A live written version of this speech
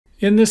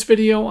In this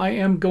video, I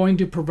am going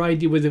to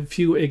provide you with a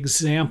few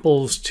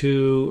examples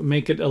to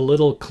make it a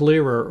little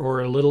clearer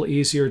or a little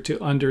easier to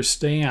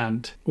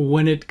understand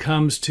when it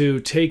comes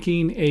to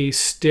taking a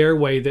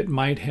stairway that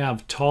might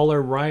have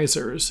taller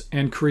risers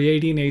and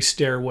creating a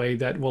stairway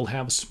that will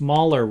have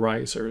smaller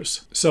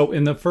risers. So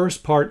in the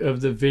first part of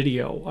the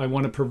video, I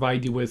want to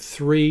provide you with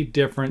 3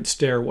 different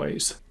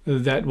stairways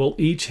that will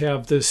each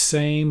have the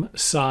same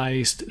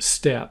sized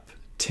step,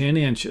 10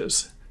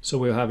 inches. So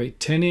we'll have a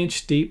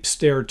 10-inch deep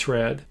stair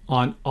tread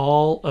on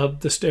all of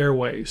the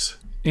stairways.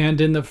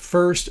 And in the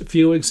first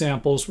few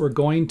examples, we're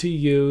going to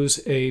use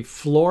a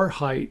floor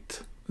height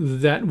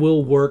that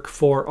will work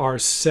for our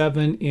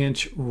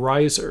 7-inch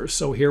risers.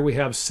 So here we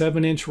have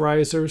 7-inch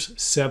risers,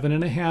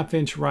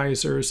 7.5-inch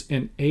risers,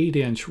 and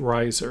 8-inch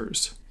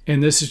risers.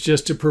 And this is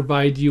just to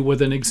provide you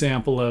with an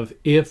example of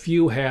if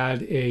you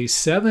had a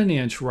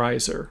 7-inch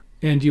riser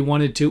and you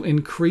wanted to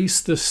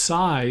increase the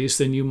size,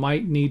 then you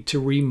might need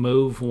to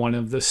remove one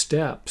of the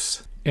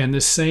steps. And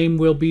the same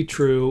will be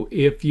true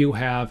if you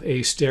have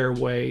a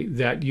stairway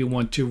that you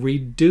want to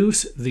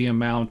reduce the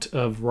amount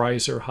of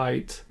riser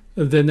height.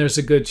 Then there's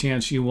a good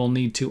chance you will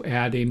need to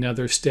add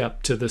another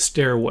step to the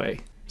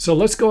stairway. So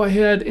let's go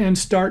ahead and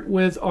start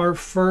with our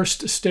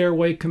first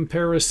stairway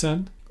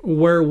comparison,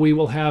 where we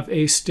will have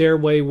a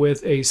stairway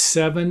with a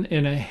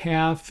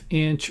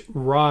 7.5-inch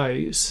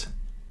rise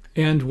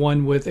and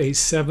one with a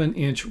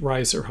 7-inch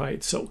riser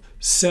height. So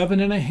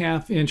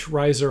 7.5-inch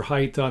riser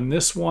height on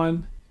this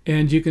one.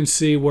 And you can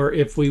see where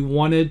if we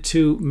wanted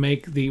to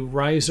make the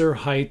riser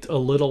height a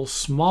little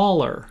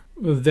smaller,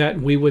 that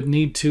we would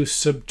need to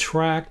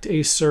subtract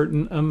a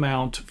certain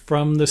amount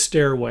from the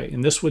stairway.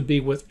 And this would be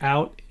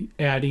without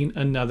adding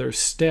another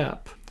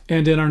step.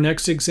 And in our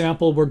next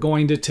example, we're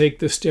going to take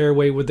the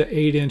stairway with the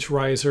 8-inch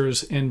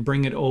risers and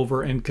bring it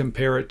over and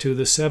compare it to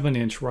the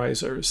 7-inch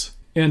risers.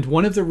 And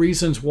one of the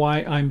reasons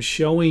why I'm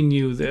showing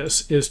you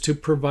this is to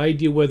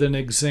provide you with an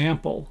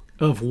example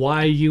of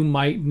why you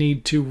might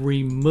need to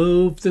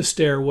remove the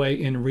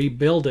stairway and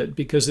rebuild it,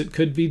 because it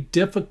could be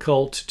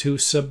difficult to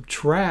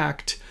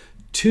subtract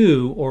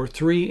 2 or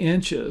 3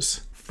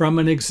 inches from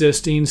an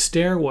existing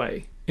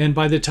stairway. And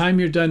by the time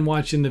you're done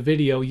watching the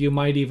video, you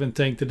might even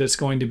think that it's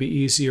going to be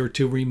easier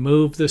to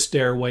remove the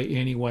stairway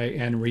anyway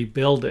and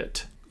rebuild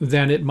it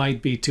than it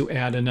might be to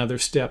add another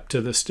step to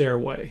the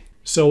stairway.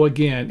 So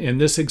again, in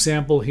this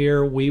example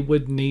here, we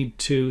would need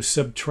to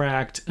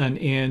subtract 1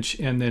 inch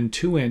and then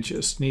 2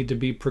 inches. Need to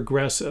be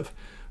progressive.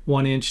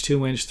 1 inch,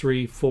 2 inch,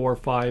 3, 4,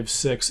 5,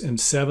 6, and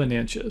 7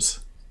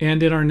 inches.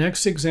 And in our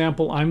next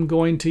example, I'm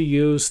going to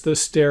use the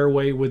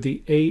stairway with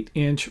the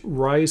 8-inch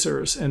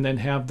risers and then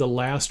have the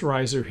last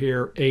riser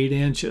here 8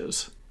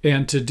 inches.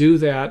 And to do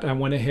that, I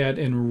went ahead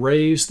and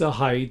raised the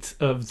height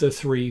of the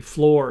 3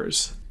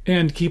 floors.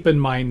 And keep in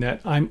mind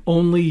that I'm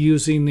only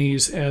using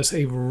these as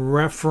a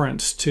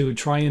reference to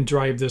try and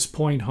drive this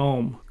point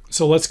home.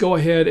 So let's go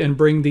ahead and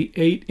bring the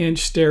 8-inch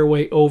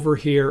stairway over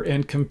here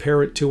and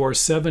compare it to our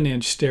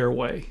 7-inch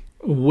stairway,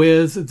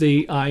 with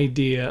the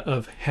idea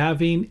of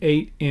having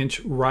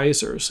 8-inch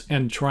risers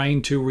and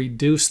trying to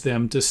reduce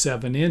them to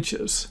 7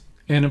 inches.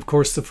 And of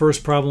course, the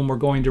first problem we're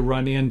going to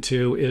run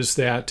into is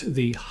that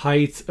the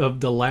height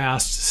of the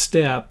last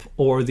step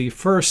or the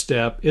first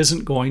step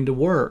isn't going to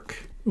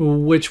work,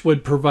 which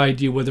would provide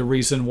you with a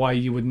reason why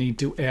you would need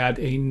to add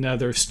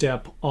another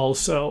step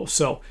also.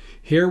 So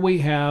here we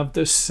have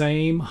the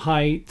same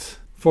height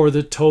for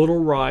the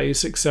total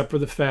rise, except for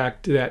the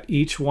fact that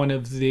each one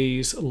of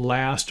these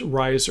last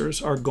risers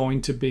are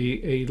going to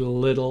be a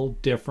little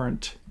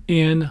different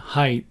in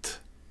height.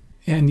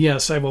 And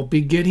yes, I will be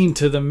getting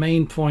to the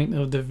main point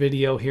of the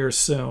video here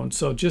soon.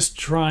 So just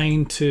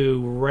trying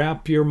to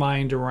wrap your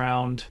mind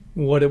around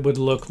what it would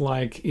look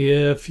like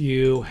if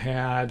you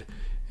had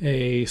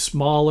a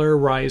smaller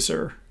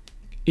riser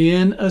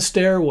in a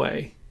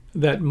stairway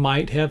that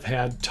might have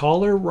had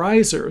taller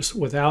risers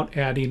without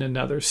adding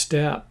another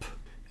step.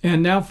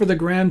 And now for the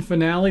grand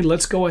finale,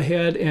 let's go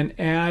ahead and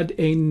add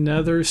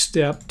another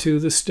step to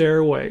the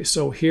stairway.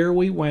 So here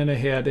we went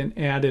ahead and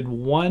added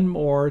one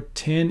more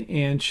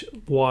 10-inch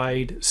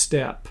wide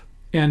step.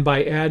 And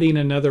by adding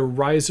another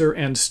riser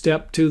and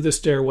step to the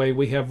stairway,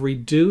 we have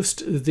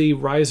reduced the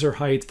riser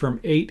height from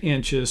 8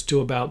 inches to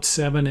about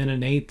 7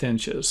 1/8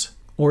 inches.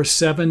 Or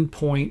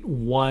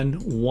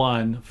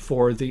 7.11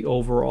 for the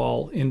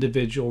overall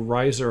individual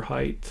riser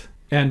height.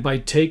 And by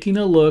taking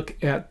a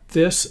look at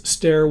this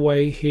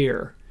stairway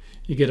here,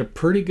 you get a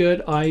pretty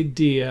good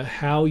idea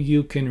how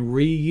you can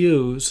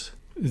reuse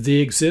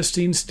the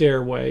existing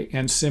stairway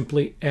and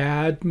simply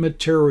add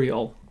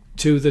material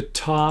to the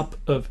top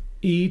of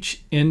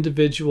each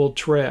individual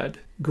tread,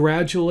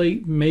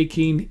 gradually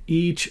making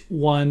each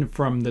one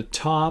from the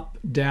top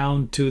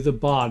down to the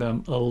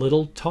bottom a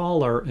little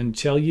taller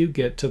until you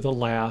get to the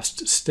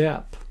last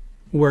step,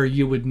 where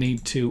you would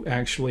need to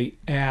actually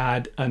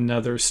add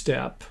another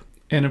step.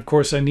 And of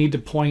course, I need to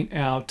point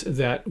out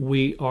that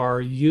we are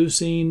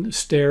using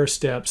stair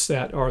steps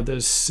that are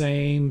the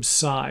same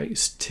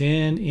size,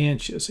 10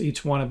 inches.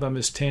 Each one of them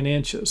is 10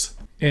 inches.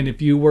 And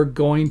if you were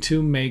going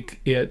to make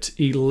it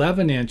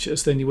 11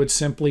 inches, then you would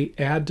simply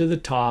add to the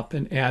top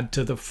and add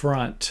to the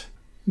front.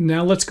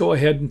 Now let's go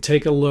ahead and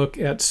take a look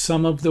at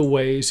some of the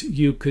ways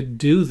you could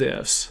do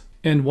this.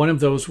 And one of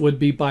those would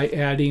be by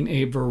adding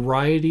a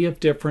variety of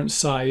different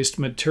sized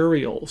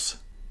materials.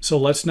 So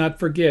let's not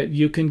forget,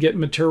 you can get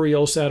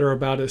materials that are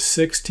about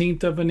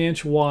 1/16 of an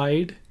inch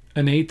wide,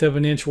 1/8 of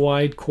an inch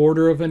wide,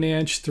 1/4 of an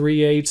inch,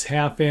 3/8,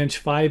 1/2 inch,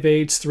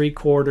 5/8,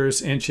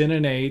 3/4, inch and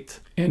 1/8,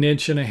 an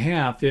inch and a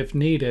half if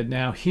needed.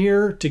 Now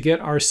here, to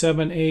get our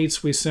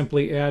 7/8, we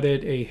simply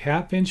added a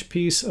 1/2 inch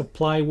piece of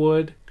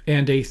plywood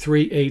and a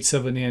 3/8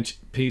 of an inch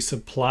piece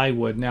of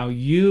plywood. Now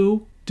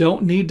you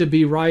don't need to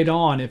be right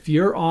on. If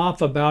you're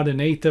off about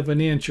 1/8 of an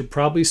inch, you're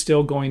probably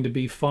still going to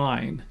be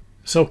fine.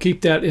 So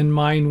keep that in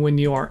mind when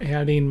you are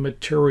adding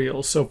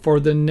materials. So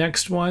for the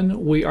next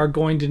one, we are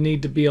going to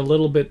need to be a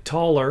little bit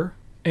taller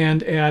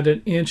and add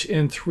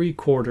 1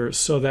 3/4 inches.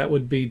 So that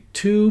would be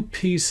 2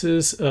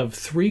 pieces of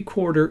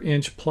 3/4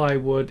 inch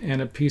plywood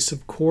and a piece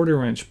of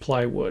 1/4 inch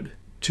plywood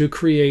to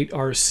create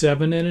our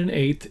 7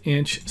 1/8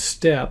 inch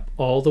step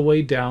all the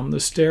way down the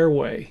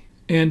stairway.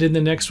 And in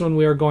the next one,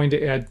 we are going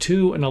to add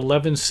 2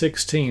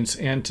 11/16.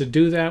 And to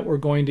do that, we're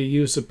going to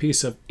use a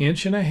piece of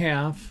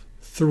 1.5 inches,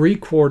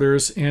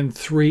 3/4 and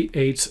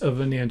 3/8 of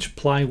an inch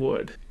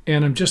plywood.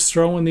 And I'm just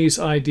throwing these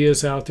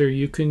ideas out there.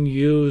 You can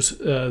use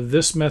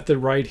this method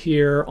right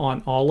here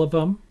on all of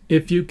them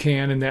if you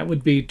can, and that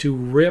would be to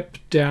rip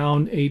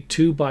down a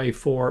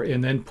 2x4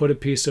 and then put a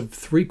piece of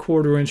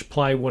 3/4 inch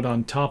plywood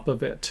on top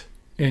of it.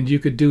 And you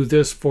could do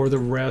this for the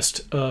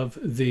rest of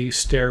the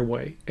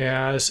stairway,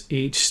 as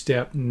each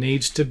step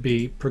needs to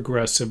be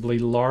progressively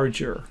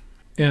larger.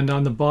 And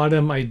on the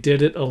bottom, I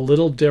did it a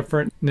little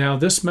different. Now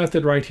this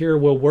method right here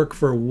will work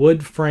for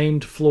wood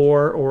framed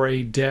floor or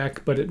a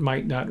deck, but it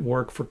might not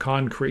work for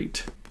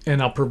concrete.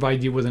 And I'll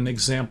provide you with an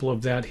example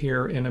of that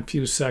here in a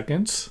few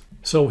seconds.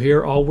 So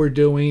here all we're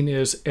doing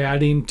is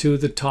adding to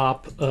the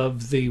top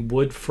of the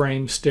wood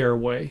frame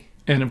stairway.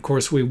 And of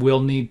course we will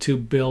need to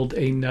build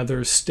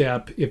another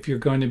step. If you're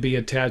going to be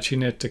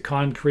attaching it to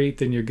concrete,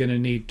 then you're going to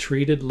need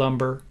treated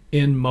lumber.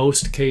 In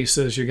most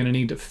cases, you're going to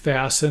need to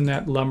fasten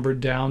that lumber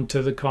down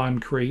to the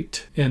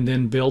concrete and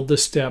then build the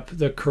step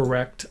the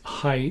correct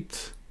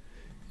height.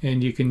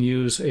 And you can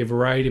use a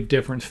variety of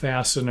different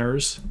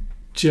fasteners,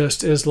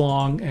 just as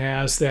long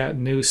as that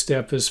new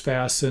step is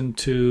fastened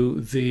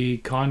to the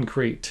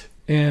concrete.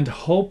 And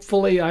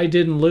hopefully I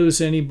didn't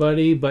lose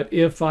anybody, but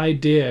if I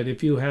did,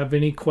 if you have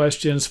any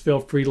questions, feel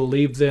free to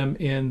leave them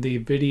in the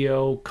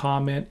video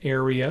comment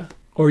area.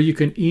 Or you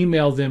can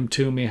email them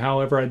to me.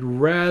 However, I'd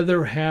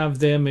rather have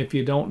them, if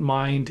you don't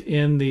mind,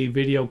 in the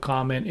video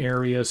comment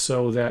area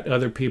so that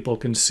other people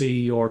can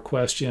see your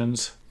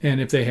questions.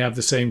 And if they have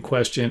the same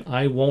question,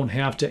 I won't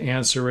have to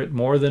answer it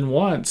more than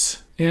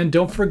once. And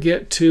don't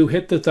forget to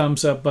hit the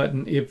thumbs up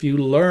button if you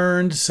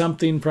learned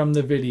something from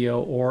the video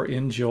or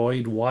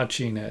enjoyed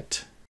watching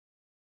it.